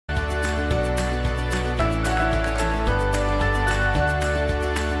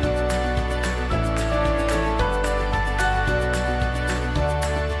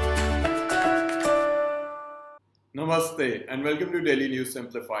Namaste and welcome to Daily News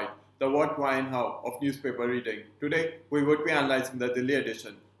Simplified, the what, why and how of newspaper reading. Today, we would be analyzing the Delhi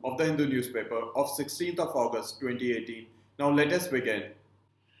edition of the Hindu newspaper of 16th of August 2018. Now let us begin.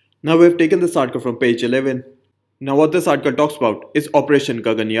 Now we have taken this article from page 11. Now what this article talks about is Operation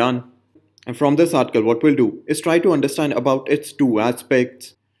Gaganyaan. And from this article what we'll do is try to understand about its two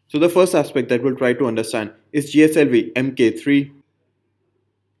aspects. So the first aspect that we'll try to understand is GSLV Mk3.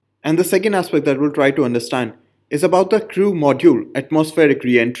 And the second aspect that we'll try to understand is about the crew module atmospheric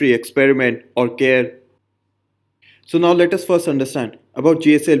re-entry experiment or CARE. So now let us first understand about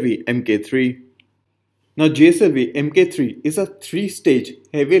GSLV Mk3. Now GSLV Mk3 is a three-stage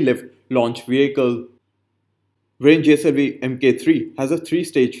heavy lift launch vehicle, wherein GSLV Mk3 has a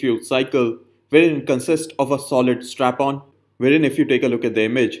three-stage fuel cycle, wherein it consists of a solid strap-on, wherein if you take a look at the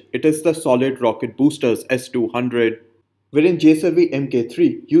image, it is the solid rocket boosters S200. Wherein GSLV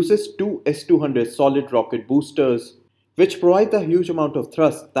Mk3 uses two S200 solid rocket boosters, which provide the huge amount of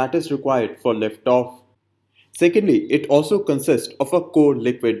thrust that is required for liftoff. Secondly, it also consists of a core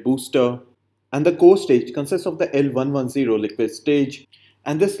liquid booster, and the core stage consists of the L110 liquid stage,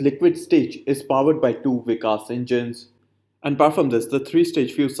 and this liquid stage is powered by two Vikas engines. And apart from this, the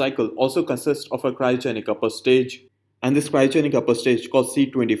three-stage fuel cycle also consists of a cryogenic upper stage, and this cryogenic upper stage called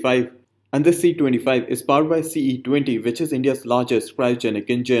C25. And this C25 is powered by CE20, which is India's largest cryogenic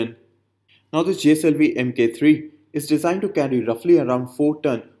engine. Now this GSLV Mk3 is designed to carry roughly around 4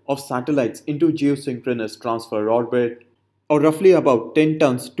 tons of satellites into geosynchronous transfer orbit, or roughly about 10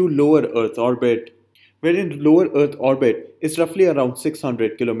 tons to lower Earth orbit, wherein lower Earth orbit is roughly around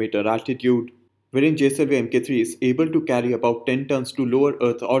 600 km altitude, wherein GSLV Mk3 is able to carry about 10 tons to lower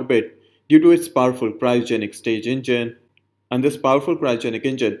Earth orbit due to its powerful cryogenic stage engine. And this powerful cryogenic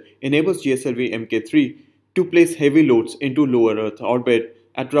engine enables GSLV Mk3 to place heavy loads into lower Earth orbit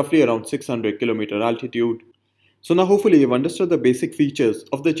at roughly around 600 km altitude. So now hopefully you've understood the basic features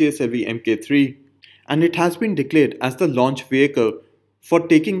of the GSLV Mk3, and it has been declared as the launch vehicle for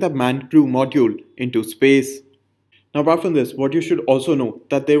taking the manned crew module into space. Now apart from this, what you should also know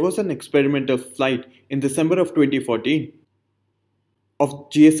that there was an experimental flight in December of 2014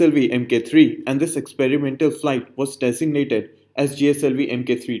 of GSLV Mk3, and this experimental flight was designated as GSLV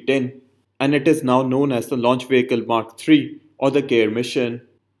Mk3-10, and it is now known as the Launch Vehicle Mark III or the CARE mission.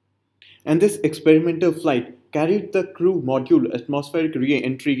 And this experimental flight carried the Crew Module Atmospheric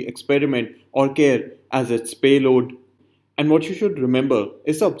Re-entry Experiment or CARE as its payload. And what you should remember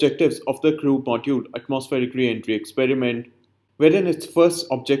is the objectives of the Crew Module Atmospheric Re-entry Experiment, wherein its first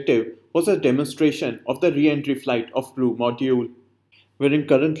objective was a demonstration of the re-entry flight of Crew Module, wherein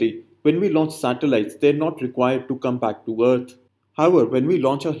currently, when we launch satellites, they are not required to come back to Earth. However, when we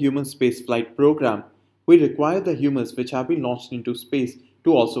launch a human space flight program, we require the humans which have been launched into space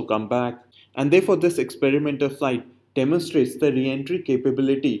to also come back. And therefore, this experimental flight demonstrates the re-entry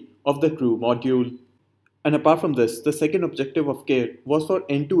capability of the crew module. And apart from this, the second objective of CARE was for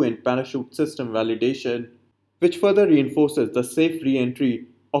end-to-end parachute system validation, which further reinforces the safe re-entry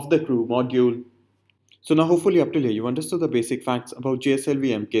of the crew module. So now hopefully up till here you understood the basic facts about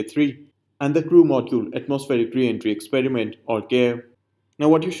GSLV Mk3 and the Crew Module Atmospheric Re-entry Experiment or CARE. Now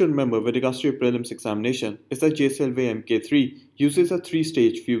what you should remember with regards to your prelims examination is that GSLV Mk3 uses a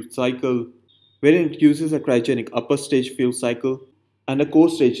three-stage fuel cycle, wherein it uses a cryogenic upper stage fuel cycle and a core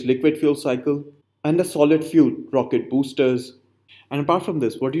stage liquid fuel cycle and a solid fuel rocket boosters. And apart from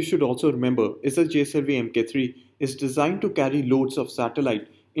this, what you should also remember is that GSLV Mk3 is designed to carry loads of satellite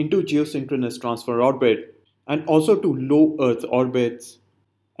into geosynchronous transfer orbit and also to low Earth orbits.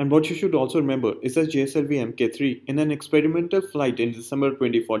 And what you should also remember is that GSLV Mk3 in an experimental flight in December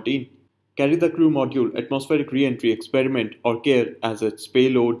 2014 carried the Crew Module Atmospheric Re-entry Experiment or CARE as its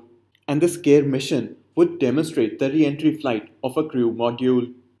payload. And this CARE mission would demonstrate the re-entry flight of a crew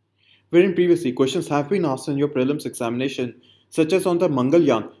module. Wherein previously questions have been asked in your prelims examination, such as on the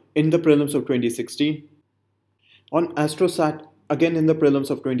Mangalyaan in the prelims of 2016, on AstroSat again in the prelims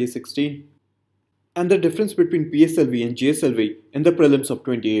of 2016, and the difference between PSLV and GSLV in the prelims of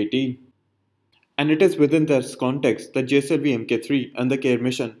 2018. And it is within this context that GSLV Mk3 and the CARE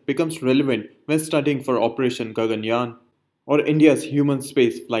mission becomes relevant when studying for Operation Gaganyaan or India's human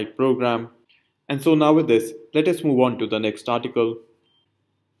space flight program. And so now with this, let us move on to the next article.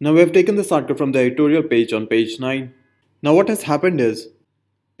 Now we have taken this article from the editorial page on page 9. Now what has happened is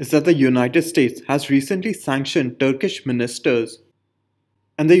that the United States has recently sanctioned Turkish ministers.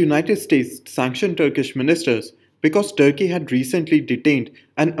 And the United States sanctioned Turkish ministers because Turkey had recently detained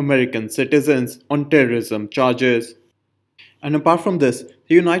an American citizens on terrorism charges. And apart from this,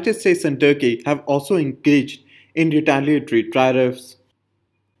 the United States and Turkey have also engaged in retaliatory tariffs.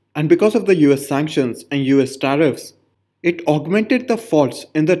 And because of the US sanctions and US tariffs, It augmented the faults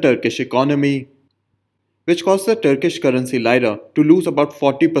in the Turkish economy, which caused the Turkish currency Lira to lose about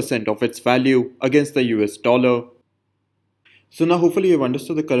 40% of its value against the US dollar. So now hopefully you've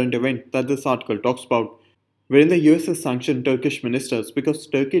understood the current event that this article talks about, wherein the US has sanctioned Turkish ministers because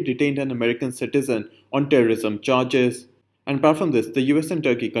Turkey detained an American citizen on terrorism charges. And apart from this, the US and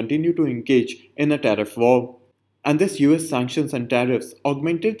Turkey continue to engage in a tariff war. And this US sanctions and tariffs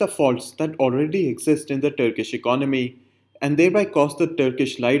augmented the faults that already exist in the Turkish economy and thereby caused the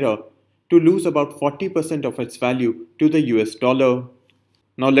Turkish lira to lose about 40% of its value to the US dollar.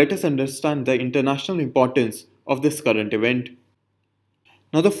 Now let us understand the international importance of this current event.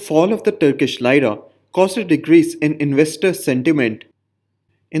 Now the fall of the Turkish lira caused a decrease in investor sentiment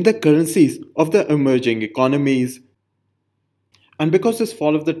in the currencies of the emerging economies. And because this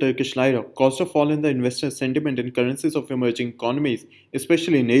fall of the Turkish lira caused a fall in the investor sentiment in currencies of emerging economies,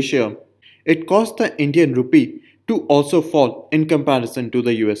 especially in Asia, it caused the Indian rupee to also fall in comparison to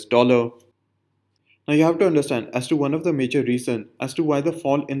the US dollar. Now you have to understand as to one of the major reasons as to why the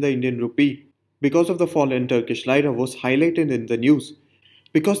fall in the Indian rupee because of the fall in Turkish lira was highlighted in the news,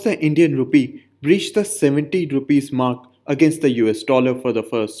 because the Indian rupee breached the 70 rupees mark against the US dollar for the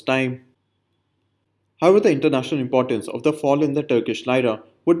first time. However, the international importance of the fall in the Turkish lira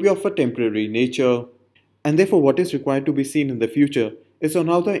would be of a temporary nature, and therefore what is required to be seen in the future is on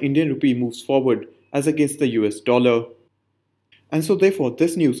how the Indian rupee moves forward as against the US dollar. And so therefore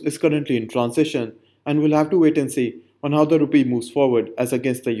this news is currently in transition, and we'll have to wait and see on how the rupee moves forward as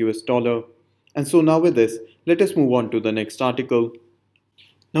against the US dollar. And so now with this, let us move on to the next article.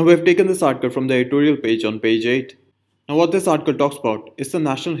 Now we have taken this article from the editorial page on page 8. Now what this article talks about is the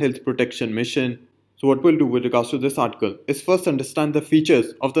National Health Protection Mission. So what we'll do with regards to this article is first understand the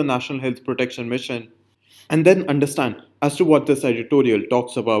features of the National Health Protection Mission and then understand as to what this editorial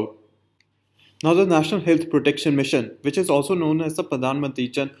talks about. Now the National Health Protection Mission, which is also known as the Pradhan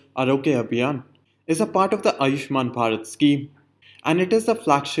Mantri Jan Arogya Abhiyan, is a part of the Ayushman Bharat scheme, and it is the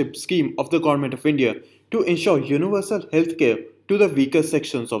flagship scheme of the Government of India to ensure universal health care to the weaker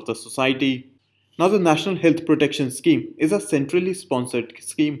sections of the society. Now the National Health Protection Scheme is a centrally sponsored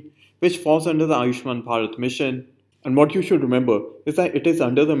scheme which falls under the Ayushman Bharat mission, and what you should remember is that it is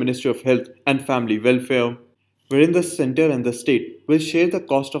under the Ministry of Health and Family Welfare, wherein the centre and the state will share the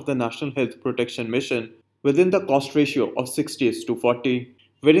cost of the National Health Protection Mission within the cost ratio of 60:40,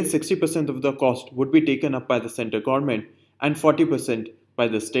 wherein 60% of the cost would be taken up by the centre government and 40% by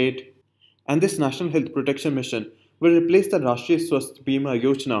the state. And this National Health Protection Mission will replace the Rashtriya Swasth Bima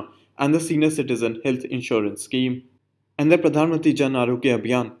Yojana and the Senior Citizen Health Insurance Scheme. And the Pradhan Mantri Jan Arogya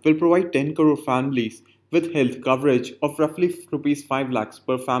Abhiyan will provide 10 crore families with health coverage of roughly Rs 5 lakhs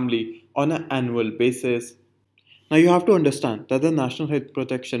per family on an annual basis. Now you have to understand that the National Health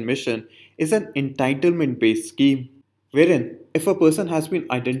Protection Mission is an entitlement-based scheme, wherein if a person has been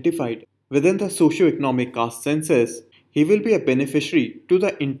identified within the socio-economic caste census, he will be a beneficiary to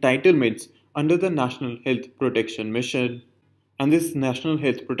the entitlements under the National Health Protection Mission. And this National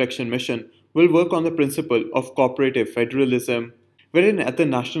Health Protection Mission will work on the principle of cooperative federalism, wherein at the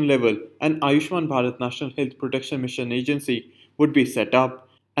national level an Ayushman Bharat National Health Protection Mission agency would be set up,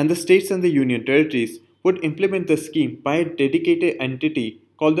 and the states and the union territories would implement the scheme by a dedicated entity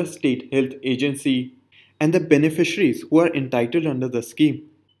called the State Health Agency, and the beneficiaries who are entitled under the scheme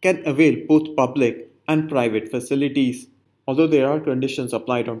can avail both public and private facilities, although there are conditions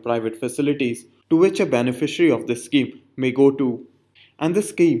applied on private facilities to which a beneficiary of this scheme may go to. And the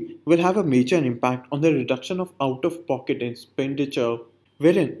scheme will have a major impact on the reduction of out-of-pocket expenditure,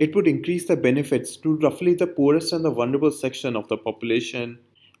 wherein it would increase the benefits to roughly the poorest and the vulnerable section of the population,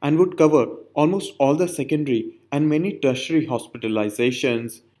 and would cover almost all the secondary and many tertiary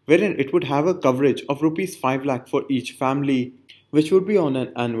hospitalizations, wherein it would have a coverage of Rs 5 lakh for each family, which would be on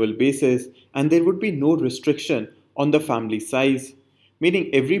an annual basis, and there would be no restriction on the family size, meaning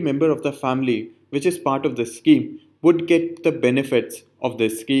every member of the family which is part of the scheme would get the benefits of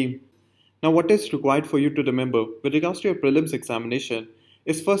this scheme. Now what is required for you to remember with regards to your prelims examination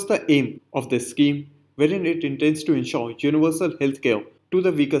is first the aim of this scheme, wherein it intends to ensure universal health care to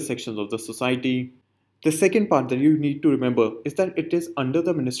the weaker sections of the society. The second part that you need to remember is that it is under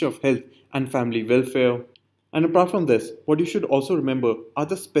the Ministry of Health and Family Welfare. And apart from this, what you should also remember are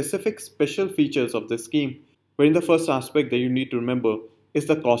the specific special features of this scheme, wherein the first aspect that you need to remember is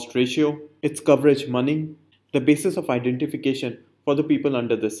the cost ratio, its coverage money, the basis of identification for the people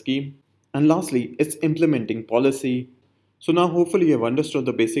under the scheme, and lastly, its implementing policy. So now hopefully you have understood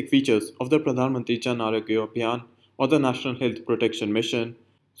the basic features of the Pradhan Mantri Jan Arogya Abhiyan or the National Health Protection Mission.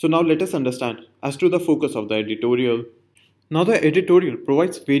 So now let us understand as to the focus of the editorial. Now the editorial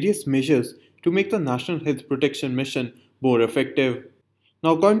provides various measures to make the National Health Protection Mission more effective.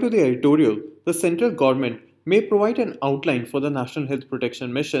 Now, according to the editorial, the central government may provide an outline for the National Health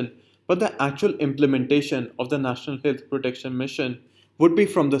Protection Mission, but the actual implementation of the National Health Protection Mission would be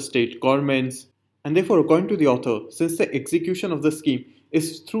from the state governments. And therefore, according to the author, since the execution of the scheme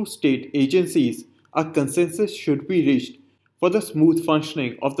is through state agencies, a consensus should be reached for the smooth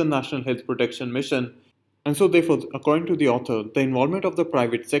functioning of the National Health Protection Mission. And so, therefore, according to the author, the involvement of the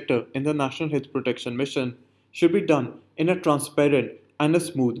private sector in the National Health Protection Mission should be done in a transparent and a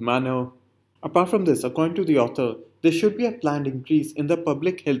smooth manner. Apart from this, according to the author, there should be a planned increase in the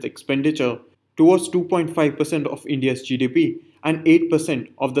public health expenditure towards 2.5% of India's GDP and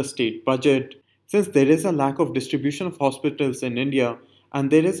 8% of the state budget. Since there is a lack of distribution of hospitals in India and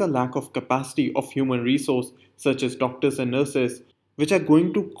there is a lack of capacity of human resource such as doctors and nurses, which are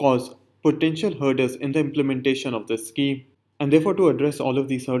going to cause potential hurdles in the implementation of this scheme. And therefore, to address all of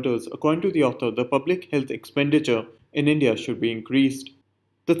these hurdles, according to the author, the public health expenditure in India should be increased.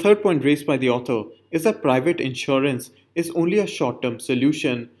 The third point raised by the author is that private insurance is only a short-term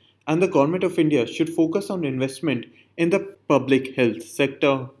solution and the government of India should focus on investment in the public health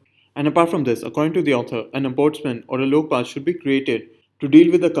sector. And apart from this, according to the author, an ombudsman or a Lokpal should be created to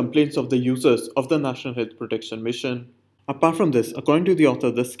deal with the complaints of the users of the National Health Protection Mission. Apart from this, according to the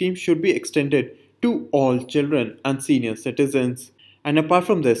author, the scheme should be extended to all children and senior citizens. And apart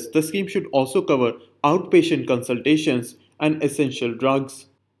from this, the scheme should also cover outpatient consultations and essential drugs.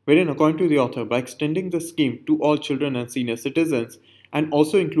 Wherein, according to the author, by extending the scheme to all children and senior citizens and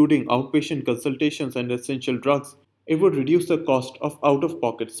also including outpatient consultations and essential drugs, it would reduce the cost of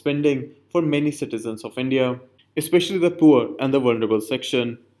out-of-pocket spending for many citizens of India, especially the poor and the vulnerable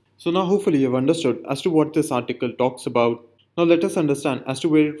section. So now hopefully you have understood as to what this article talks about. Now let us understand as to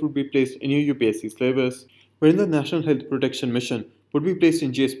where it would be placed in your UPSC syllabus, wherein the National Health Protection Mission would be placed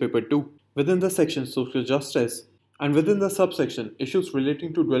in GS Paper 2 within the section Social Justice and within the subsection Issues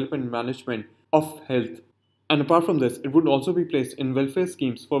relating to development and management of health. And apart from this, it would also be placed in Welfare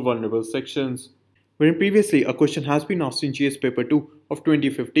Schemes for vulnerable sections, wherein previously a question has been asked in GS Paper 2 of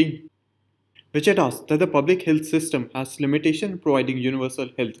 2015, which had asked that the public health system has limitation in providing universal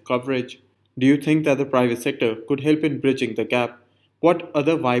health coverage. Do you think that the private sector could help in bridging the gap? What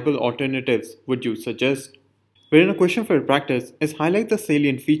other viable alternatives would you suggest? Wherein a question for practice is highlight the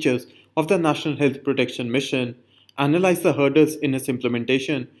salient features of the National Health Protection Mission, analyze the hurdles in its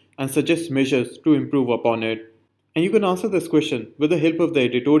implementation, and suggest measures to improve upon it. And you can answer this question with the help of the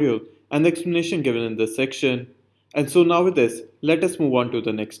editorial and the explanation given in this section. And so now with this, let us move on to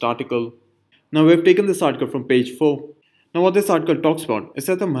the next article. Now we have taken this article from page 4. Now what this article talks about is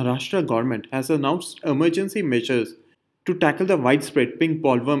that the Maharashtra government has announced emergency measures to tackle the widespread pink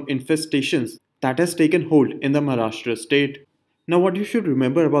bollworm infestations that has taken hold in the Maharashtra state. Now what you should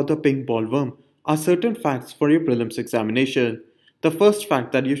remember about the pink bollworm are certain facts for your prelims examination. The first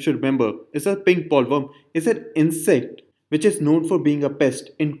fact that you should remember is that pink bollworm is an insect which is known for being a pest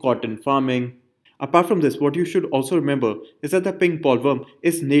in cotton farming. Apart from this, what you should also remember is that the pink bollworm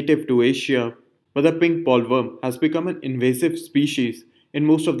is native to Asia, but the pink bollworm has become an invasive species in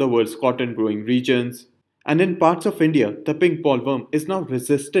most of the world's cotton growing regions. And in parts of India, the pink bollworm is now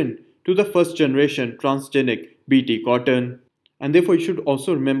resistant to the first generation transgenic BT cotton. And therefore, you should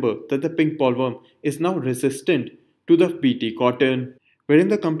also remember that the pink bollworm is now resistant to the BT cotton, wherein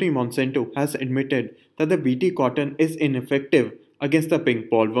the company Monsanto has admitted that the BT cotton is ineffective against the pink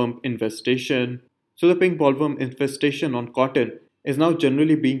bollworm infestation. So the pink bollworm infestation on cotton is now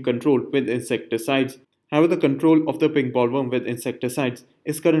generally being controlled with insecticides. However, the control of the pink bollworm with insecticides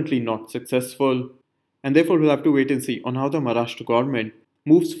is currently not successful. And therefore, we'll have to wait and see on how the Maharashtra government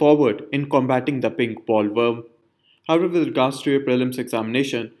moves forward in combating the pink bollworm. However, with regards to your prelims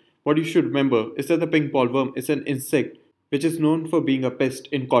examination, what you should remember is that the pink bollworm is an insect which is known for being a pest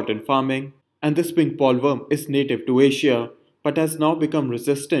in cotton farming. And this pink bollworm is native to Asia, but has now become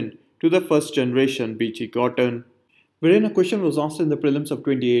resistant to the first generation BT cotton. Wherein a question was asked in the prelims of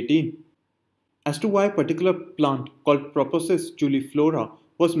 2018 as to why a particular plant called Proposis juliflora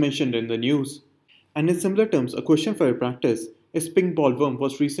was mentioned in the news. And in similar terms, a question for your practice is pink bollworm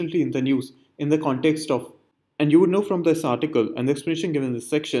was recently in the news in the context of, and you would know from this article and the explanation given in this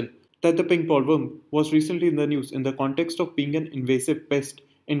section that the pink bollworm was recently in the news in the context of being an invasive pest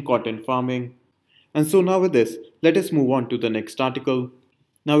in cotton farming. And so now with this, let us move on to the next article.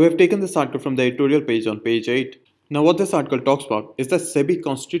 Now we have taken this article from the editorial page on page 8. Now what this article talks about is that SEBI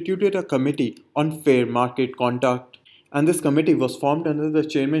constituted a committee on fair market conduct. And this committee was formed under the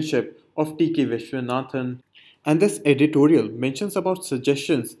chairmanship of T.K. Viswanathan. And this editorial mentions about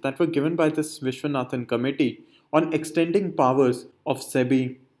suggestions that were given by this Viswanathan committee on extending powers of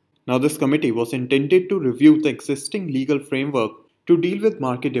SEBI. Now, this committee was intended to review the existing legal framework to deal with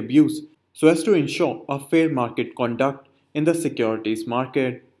market abuse so as to ensure a fair market conduct in the securities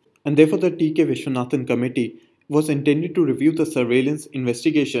market. And therefore, the T.K. Viswanathan committee was intended to review the surveillance,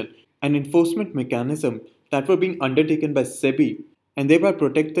 investigation, and enforcement mechanism that were being undertaken by SEBI and thereby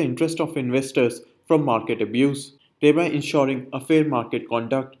protect the interest of investors from market abuse, thereby ensuring a fair market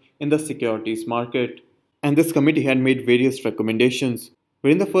conduct in the securities market. And this committee had made various recommendations,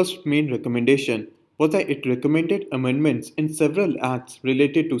 wherein the first main recommendation was that it recommended amendments in several acts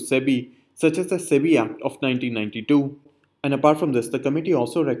related to SEBI, such as the SEBI Act of 1992. And apart from this, the committee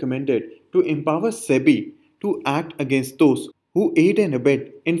also recommended to empower SEBI to act against those who aid and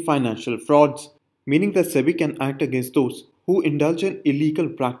abet in financial frauds, meaning that SEBI can act against those who indulge in illegal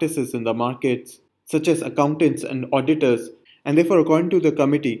practices in the markets, such as accountants and auditors, and therefore, according to the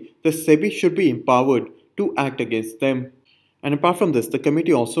committee, the SEBI should be empowered to act against them. And apart from this, the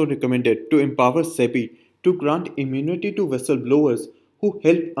committee also recommended to empower SEBI to grant immunity to whistleblowers who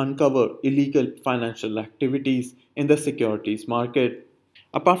help uncover illegal financial activities in the securities market.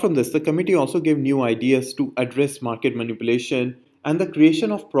 Apart from this, the committee also gave new ideas to address market manipulation and the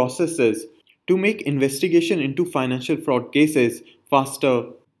creation of processes to make investigation into financial fraud cases faster.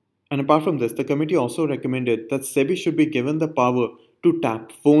 And apart from this, the committee also recommended that SEBI should be given the power to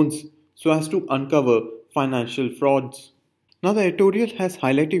tap phones so as to uncover financial frauds. Now, the editorial has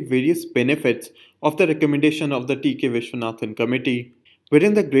highlighted various benefits of the recommendation of the T.K. Viswanathan committee,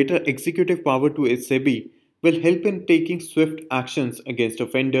 wherein the greater executive power to SEBI will help in taking swift actions against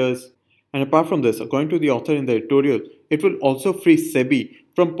offenders. And apart from this, according to the author in the editorial, it will also free SEBI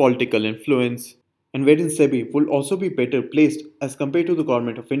from political influence, and wherein SEBI will also be better placed as compared to the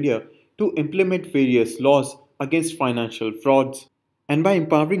Government of India to implement various laws against financial frauds. And by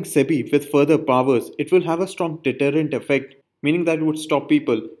empowering SEBI with further powers, it will have a strong deterrent effect, meaning that it would stop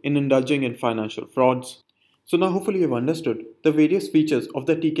people in indulging in financial frauds. So now hopefully you have understood the various features of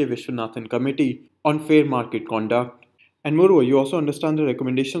the T.K. Viswanathan committee on fair market conduct. And moreover, you also understand the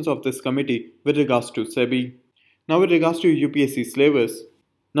recommendations of this committee with regards to SEBI. Now with regards to UPSC syllabus,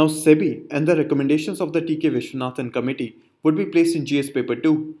 now SEBI and the recommendations of the T.K. Viswanathan committee would be placed in GS paper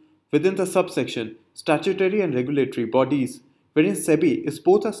 2 within the subsection statutory and regulatory bodies, wherein SEBI is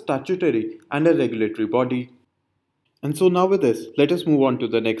both a statutory and a regulatory body. And so now with this, let us move on to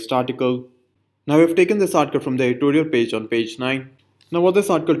the next article. Now we have taken this article from the editorial page on page 9. Now what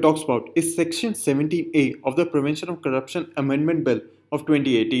this article talks about is section 17A of the Prevention of Corruption Amendment Bill of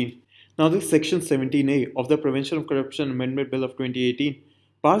 2018. Now this section 17A of the Prevention of Corruption Amendment Bill of 2018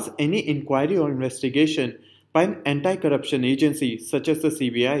 bars any inquiry or investigation by an anti-corruption agency such as the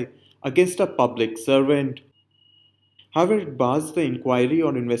CBI against a public servant. However, it bars the inquiry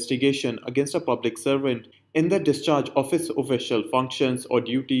or investigation against a public servant in the discharge of his official functions or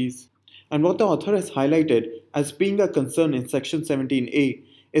duties. And what the author has highlighted as being a concern in section 17A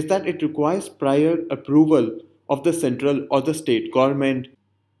is that it requires prior approval of the central or the state government,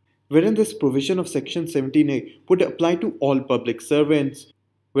 wherein this provision of section 17A would apply to all public servants,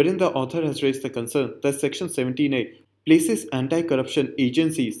 wherein the author has raised the concern that section 17A places anti-corruption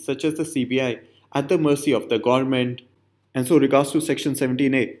agencies such as the CBI at the mercy of the government. And so regards to section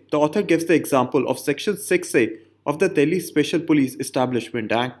 17A, the author gives the example of section 6A of the Delhi Special Police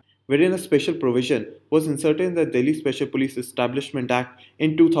Establishment Act, wherein a special provision was inserted in the Delhi Special Police Establishment Act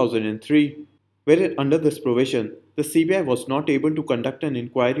in 2003, wherein under this provision, the CBI was not able to conduct an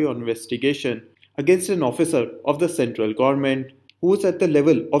inquiry or investigation against an officer of the central government who was at the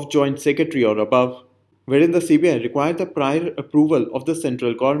level of Joint Secretary or above, wherein the CBI required the prior approval of the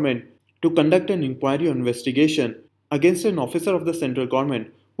central government to conduct an inquiry or investigation against an officer of the central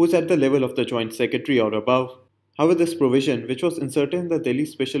government who is at the level of the Joint Secretary or above. However, this provision, which was inserted in the Delhi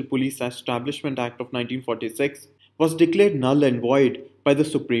Special Police Establishment Act of 1946, was declared null and void by the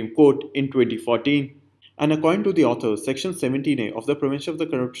Supreme Court in 2014. And according to the author, Section 17A of the Prevention of the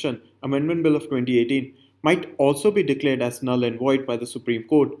Corruption Amendment Bill of 2018 might also be declared as null and void by the Supreme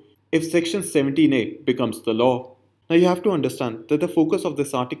Court if Section 17A becomes the law. Now you have to understand that the focus of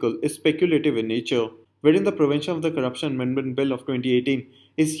this article is speculative in nature, wherein the Prevention of the Corruption Amendment Bill of 2018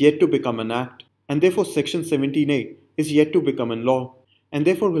 is yet to become an act, and therefore Section 17A is yet to become a law, and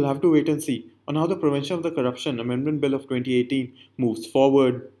therefore we'll have to wait and see on how the Prevention of the Corruption Amendment Bill of 2018 moves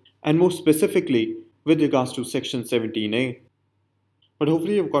forward, and more specifically with regards to Section 17A. But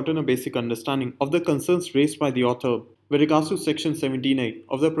hopefully you've gotten a basic understanding of the concerns raised by the author with regards to Section 17A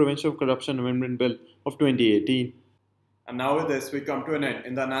of the Prevention of Corruption Amendment Bill of 2018. And now with this, we come to an end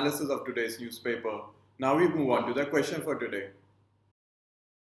in the analysis of today's newspaper. Now we move on to the question for today.